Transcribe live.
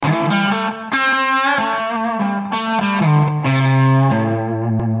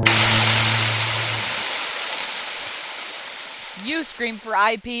scream for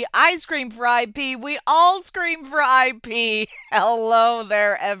IP. I scream for IP. We all scream for IP. Hello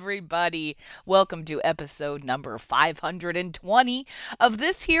there, everybody. Welcome to episode number 520 of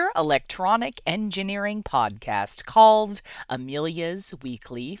this here electronic engineering podcast called Amelia's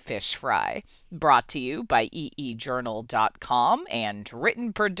Weekly Fish Fry. Brought to you by eejournal.com and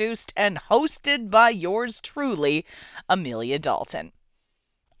written, produced, and hosted by yours truly, Amelia Dalton.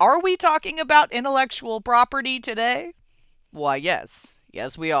 Are we talking about intellectual property today? Why, yes.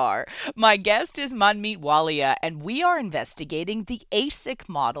 Yes, we are. My guest is Manmeet Walia, and we are investigating the ASIC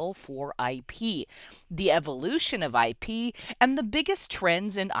model for IP, the evolution of IP, and the biggest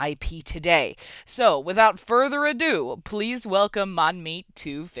trends in IP today. So, without further ado, please welcome Manmeet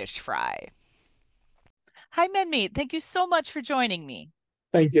to Fish Fry. Hi, Manmeet. Thank you so much for joining me.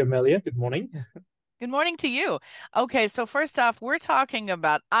 Thank you, Amelia. Good morning. Good morning to you. Okay, so first off, we're talking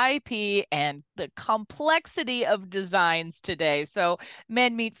about IP and the complexity of designs today. So,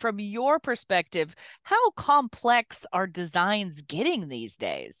 Manmeet, from your perspective, how complex are designs getting these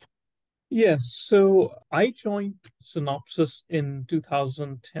days? Yes, so I joined Synopsys in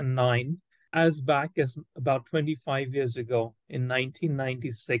 2009, as back as about 25 years ago in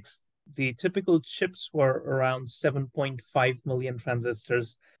 1996. The typical chips were around 7.5 million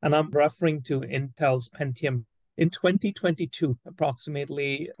transistors, and I'm referring to Intel's Pentium. In 2022,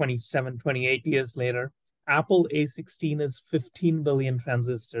 approximately 27, 28 years later, Apple A16 is 15 billion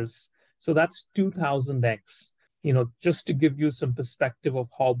transistors. So that's 2000x, just to give you some perspective of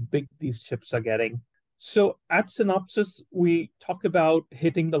how big these chips are getting. So at Synopsys, we talk about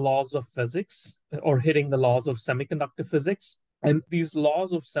hitting the laws of physics or hitting the laws of semiconductor physics. And these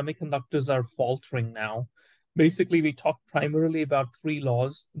laws of semiconductors are faltering now. Basically, we talk primarily about three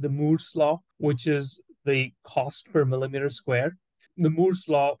laws: the Moore's law, which is the cost per millimeter square. The Moore's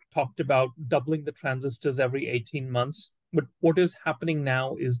law talked about doubling the transistors every 18 months. But what is happening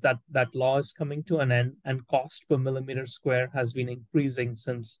now is that that law is coming to an end, and cost per millimeter square has been increasing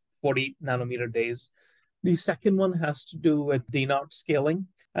since 40 nanometer days. The second one has to do with Dennard scaling.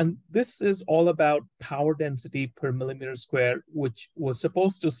 And this is all about power density per millimeter square, which was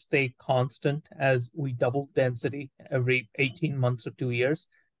supposed to stay constant as we double density every 18 months or 2 years.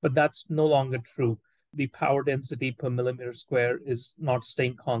 But that's no longer true. The power density per millimeter square is not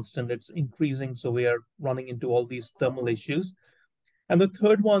staying constant, it's increasing. So we are running into all these thermal issues. And the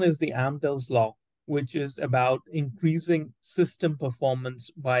third one is the Amdahl's law, which is about increasing system performance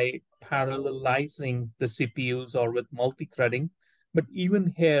by parallelizing the CPUs or with multi-threading. But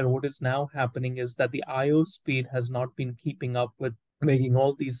even here, what is now happening is that the I/O speed has not been keeping up with making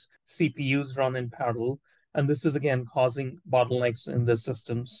all these CPUs run in parallel. And this is again causing bottlenecks in the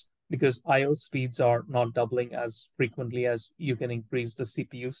systems because I/O speeds are not doubling as frequently as you can increase the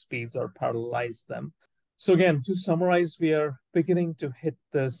CPU speeds or parallelize them. So again, to summarize, we are beginning to hit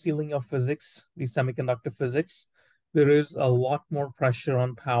the ceiling of physics, the semiconductor physics. There is a lot more pressure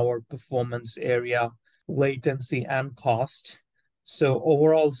on power, performance, area, latency, and cost. So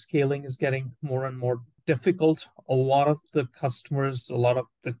overall scaling is getting more and more difficult. A lot of the customers, a lot of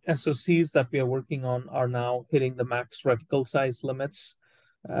the SoCs that we are working on are now hitting the max reticle size limits.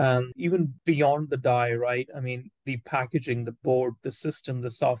 And even beyond the die, right? I mean, the packaging, the board, the system, the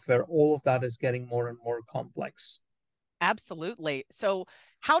software, all of that is getting more and more complex. Absolutely. So,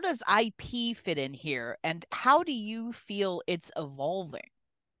 how does IP fit in here, and how do you feel it's evolving?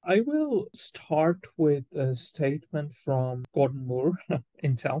 I will start with a statement from Gordon Moore,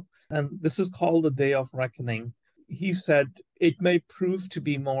 Intel, and this is called the Day of Reckoning. He said, it may prove to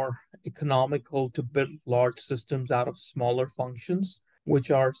be more economical to build large systems out of smaller functions,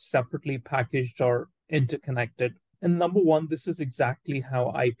 which are separately packaged or interconnected. And number one, this is exactly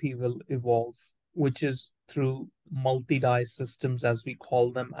how IP will evolve, which is through multi die systems, as we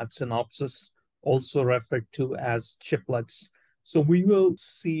call them at Synopsys, also referred to as chiplets. So we will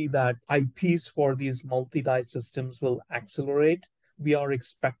see that IPs for these multi-die systems will accelerate. We are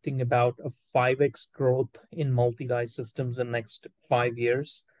expecting about a 5x growth in multi-die systems in the next 5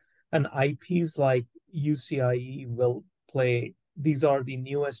 years. And IPs like UCIe will play, these are the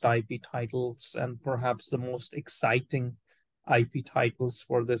newest IP titles and perhaps the most exciting IP titles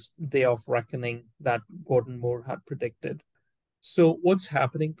for this day of reckoning that Gordon Moore had predicted. So what's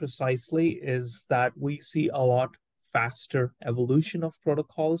happening precisely is that we see a lot faster evolution of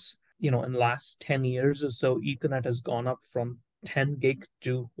protocols. In the last 10 years or so, Ethernet has gone up from 10 gig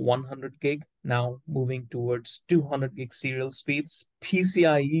to 100 gig, now moving towards 200 gig serial speeds.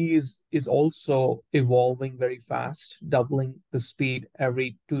 PCIe is also evolving very fast, doubling the speed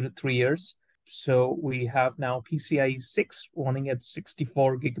every 2 to 3 years. So we have now PCIe 6 running at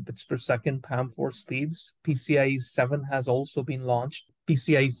 64 gigabits per second PAM4 speeds. PCIe 7 has also been launched.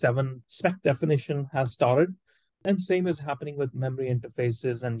 PCIe 7 spec definition has started. And same is happening with memory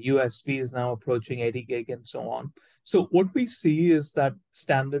interfaces, and USB is now approaching 80 gig and so on. So what we see is that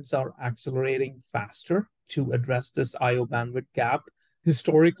standards are accelerating faster to address this IO bandwidth gap.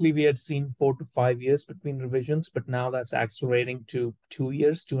 Historically, we had seen 4 to 5 years between revisions, but now that's accelerating to 2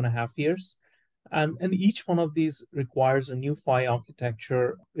 years, 2.5 years. And each one of these requires a new PHY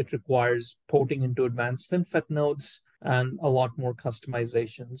architecture. It requires porting into advanced FinFET nodes and a lot more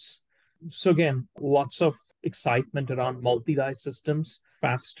customizations. So again, lots of excitement around multi-die systems,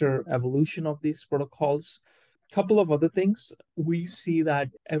 faster evolution of these protocols. Couple of other things. We see that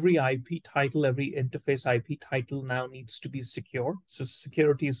every IP title, every interface IP title now needs to be secure. So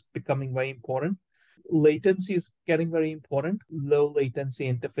security is becoming very important. Latency is getting very important. Low latency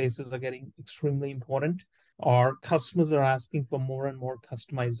interfaces are getting extremely important. Our customers are asking for more and more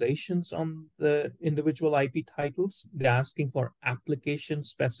customizations on the individual IP titles. They're asking for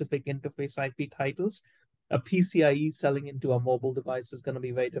application-specific interface IP titles. A PCIe selling into a mobile device is going to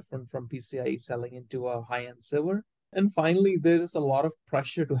be very different from PCIe selling into a high-end server. And finally, there is a lot of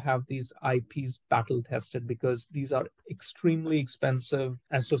pressure to have these IPs battle tested because these are extremely expensive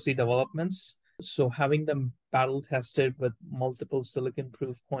SoC developments. So having them battle tested with multiple silicon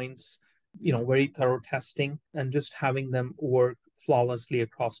proof points, very thorough testing, and just having them work flawlessly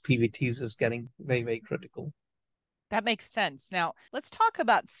across PVTs is getting very, very critical. That makes sense. Now, let's talk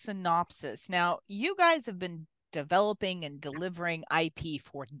about Synopsys. Now, you guys have been developing and delivering IP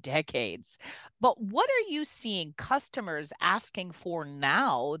for decades, but what are you seeing customers asking for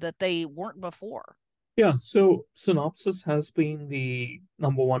now that they weren't before? Yeah, so Synopsys has been the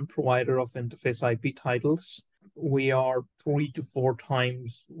number one provider of interface IP titles. We are 3 to 4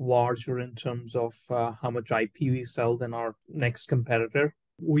 times larger in terms of how much IP we sell than our next competitor.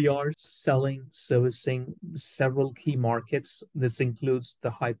 We are servicing several key markets. This includes the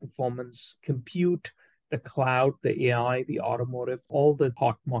high performance compute, the cloud, the AI, the automotive, all the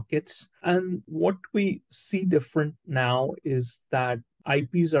hot markets. And what we see different now is that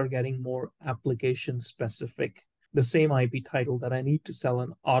IPs are getting more application specific. The same IP title that I need to sell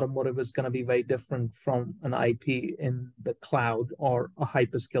in automotive is going to be very different from an IP in the cloud or a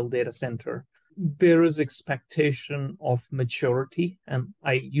hyperscale data center. There is expectation of maturity, and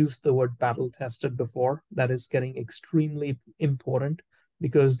I used the word battle tested before. That is getting extremely important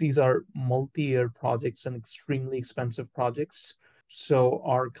because these are multi-year projects and extremely expensive projects. So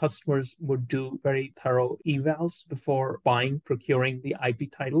our customers would do very thorough evals before procuring the IP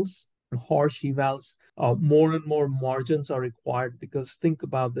titles. Harsh evals, more and more margins are required because think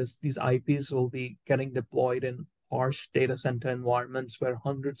about this, these IPs will be getting deployed in harsh data center environments where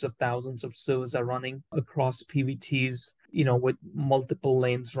hundreds of thousands of servers are running across PVTs, with multiple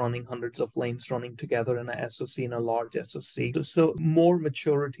lanes running, hundreds of lanes running together in a SoC, in a large SoC. So more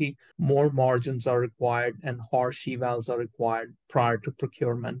maturity, more margins are required, and harsh evals are required prior to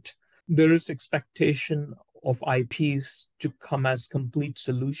procurement. There is expectation of IPs to come as complete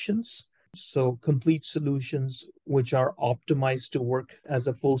solutions. So complete solutions which are optimized to work as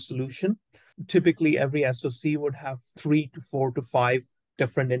a full solution. Typically, every SoC would have 3 to 4 to 5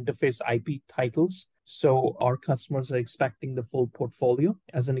 different interface IP titles. So our customers are expecting the full portfolio.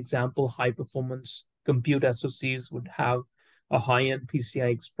 As an example, high performance compute SoCs would have a high-end PCI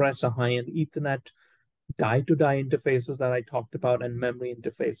Express, a high-end Ethernet, die-to-die interfaces that I talked about, and memory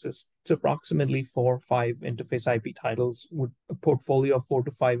interfaces. It's approximately 4 or 5 interface IP titles. A portfolio of 4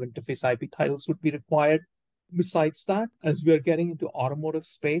 to 5 interface IP titles would be required. Besides that, as we're getting into automotive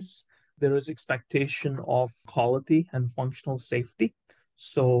space, there is expectation of quality and functional safety.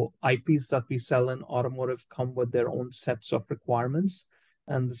 So IPs that we sell in automotive come with their own sets of requirements.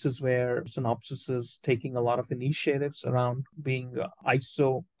 And this is where Synopsys is taking a lot of initiatives around being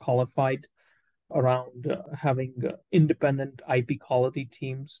ISO qualified, around having independent IP quality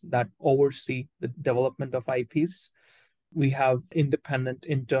teams that oversee the development of IPs. We have independent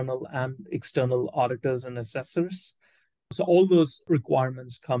internal and external auditors and assessors. So all those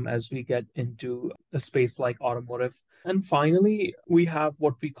requirements come as we get into a space like automotive. And finally, we have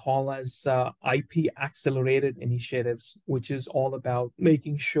what we call as IP accelerated initiatives, which is all about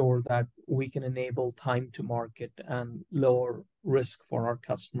making sure that we can enable time to market and lower risk for our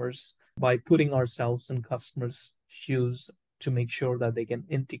customers by putting ourselves in customers' shoes to make sure that they can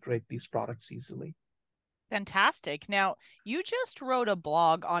integrate these products easily. Fantastic. Now, you just wrote a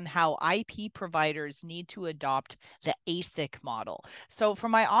blog on how IP providers need to adopt the ASIC model. So, for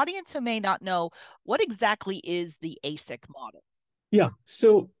my audience who may not know, what exactly is the ASIC model? Yeah.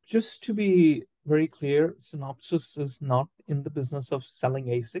 So just to be very clear, Synopsys is not in the business of selling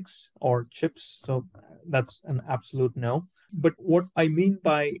ASICs or chips. So that's an absolute no. But what I mean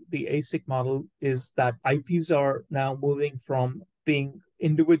by the ASIC model is that IPs are now moving from being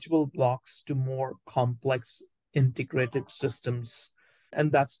individual blocks to more complex integrated systems.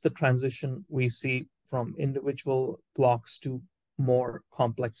 And that's the transition we see from individual blocks to more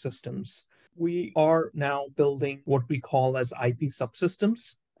complex systems. We are now building what we call as IP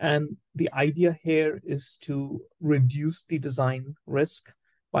subsystems. And the idea here is to reduce the design risk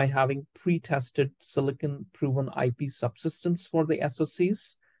by having pre-tested silicon proven IP subsystems for the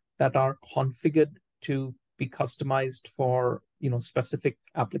SoCs that are configured to be customized for specific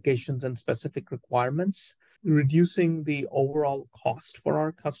applications and specific requirements, reducing the overall cost for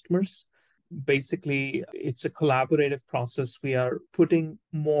our customers. Basically, it's a collaborative process. We are putting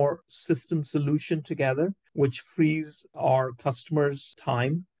more system solution together, which frees our customers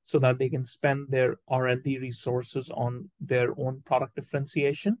time so that they can spend their R&D resources on their own product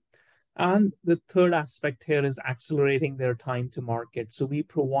differentiation. And the third aspect here is accelerating their time to market. So we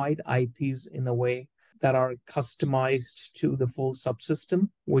provide IPs in a way that are customized to the full subsystem,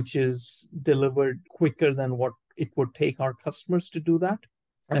 which is delivered quicker than what it would take our customers to do that.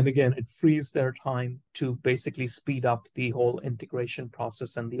 And again, it frees their time to basically speed up the whole integration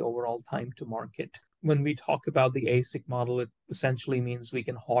process and the overall time to market. When we talk about the ASIC model, it essentially means we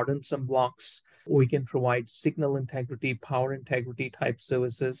can harden some blocks, we can provide signal integrity, power integrity type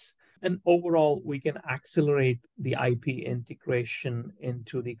services, and overall, we can accelerate the IP integration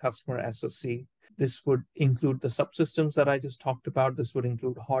into the customer SoC. This would include the subsystems that I just talked about. This would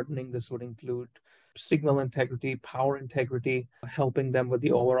include hardening. This would include signal integrity, power integrity, helping them with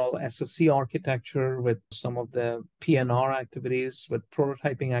the overall SoC architecture, with some of the PNR activities, with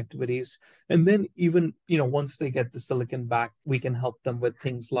prototyping activities. And then even, once they get the silicon back, we can help them with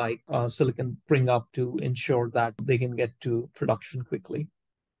things like silicon bring up to ensure that they can get to production quickly.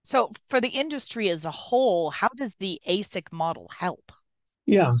 So, for the industry as a whole, how does the ASIC model help?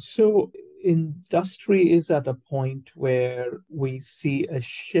 Yeah, so industry is at a point where we see a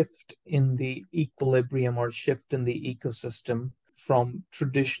shift in the equilibrium or shift in the ecosystem from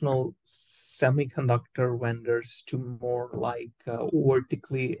traditional semiconductor vendors to more like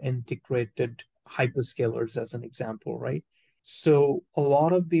vertically integrated hyperscalers, as an example, right? So a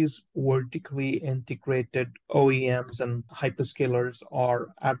lot of these vertically integrated OEMs and hyperscalers are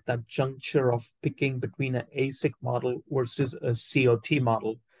at that juncture of picking between an ASIC model versus a COT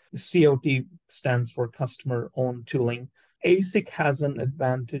model. The COT stands for customer owned tooling. ASIC has an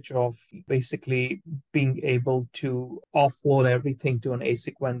advantage of basically being able to offload everything to an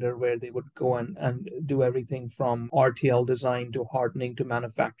ASIC vendor where they would go and do everything from RTL design to hardening to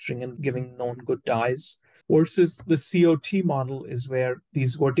manufacturing and giving known good dies. Versus the COT model is where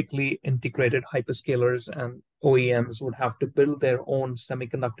these vertically integrated hyperscalers and OEMs would have to build their own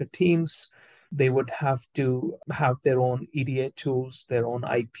semiconductor teams. They would have to have their own EDA tools, their own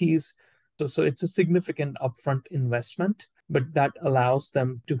IPs. So it's a significant upfront investment, but that allows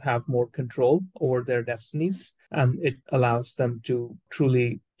them to have more control over their destinies, and it allows them to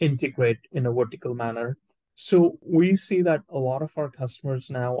truly integrate in a vertical manner. So we see that a lot of our customers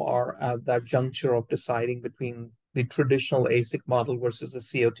now are at that juncture of deciding between the traditional ASIC model versus a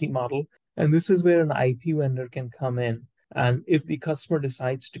COT model. And this is where an IP vendor can come in. And if the customer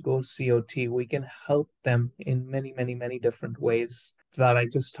decides to go COT, we can help them in many, many, many different ways that I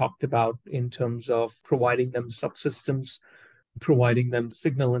just talked about in terms of providing them subsystems, providing them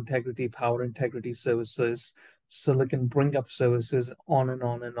signal integrity, power integrity services, silicon bring up services, on and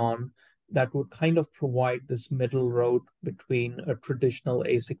on and on, that would kind of provide this middle road between a traditional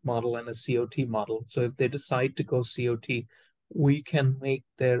ASIC model and a COT model. So if they decide to go COT, we can make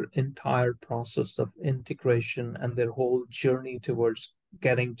their entire process of integration and their whole journey towards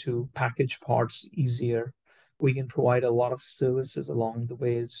getting to package parts easier. We can provide a lot of services along the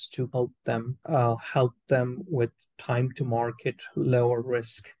ways to help them with time to market, lower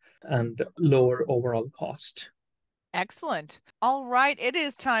risk, and lower overall cost. Excellent. All right, it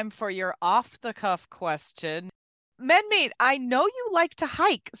is time for your off the cuff question. Medmate, I know you like to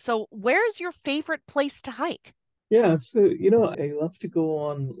hike, so where's your favorite place to hike? Yeah, so I love to go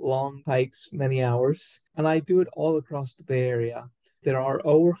on long hikes, many hours, and I do it all across the Bay Area. There are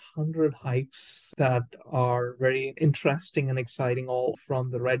over 100 hikes that are very interesting and exciting, all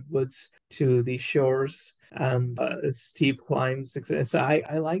from the redwoods to the shores and steep climbs. So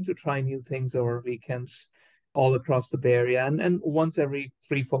I like to try new things over weekends all across the Bay Area. And once every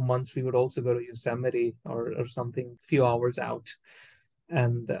 3, 4 months, we would also go to Yosemite or something a few hours out.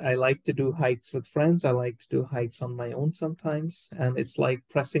 And I like to do hikes with friends. I like to do hikes on my own sometimes. And it's like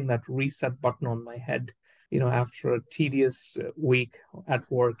pressing that reset button on my head. After a tedious week at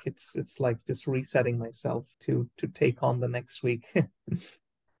work, it's like just resetting myself to take on the next week.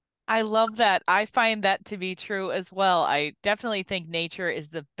 I love that. I find that to be true as well. I definitely think nature is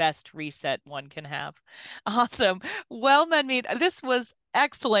the best reset one can have. Awesome. Well, Manmeet, this was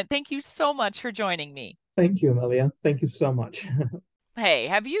excellent. Thank you so much for joining me. Thank you, Amelia. Thank you so much. Hey,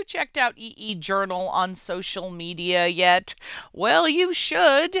 have you checked out EE Journal on social media yet? Well, you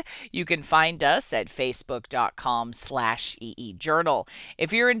should. You can find us at facebook.com/EE Journal.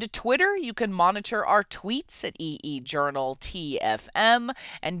 If you're into Twitter, you can monitor our tweets at EE Journal TFM.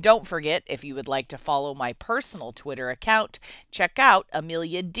 And don't forget, if you would like to follow my personal Twitter account, check out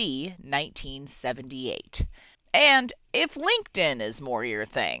Amelia D 1978. And if LinkedIn is more your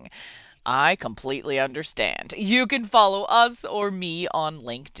thing, I completely understand. You can follow us or me on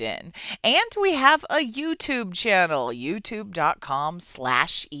LinkedIn. And we have a YouTube channel,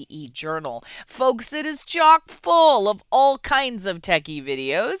 youtube.com/EE Journal. Folks, it is chock full of all kinds of techie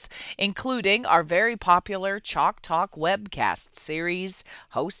videos, including our very popular Chalk Talk webcast series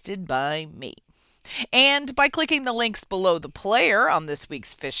hosted by me. And by clicking the links below the player on this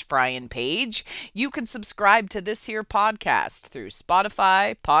week's Fish Fryin' page, you can subscribe to this here podcast through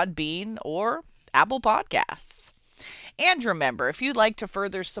Spotify, Podbean, or Apple Podcasts. And remember, if you'd like to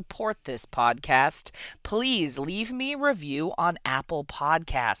further support this podcast, please leave me a review on Apple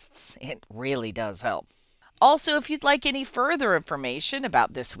Podcasts. It really does help. Also, if you'd like any further information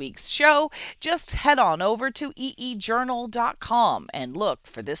about this week's show, just head on over to eejournal.com and look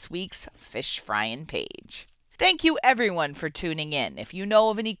for this week's Fish Fryin' page. Thank you everyone for tuning in. If you know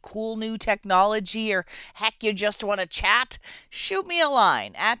of any cool new technology or heck you just want to chat, shoot me a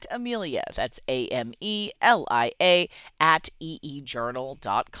line at Amelia, that's AMELIA, at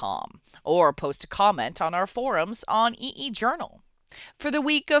eejournal.com, or post a comment on our forums on EE Journal. For the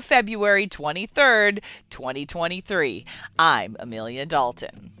week of February 23rd, 2023, I'm Amelia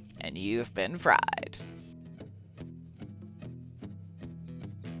Dalton, and you've been fried.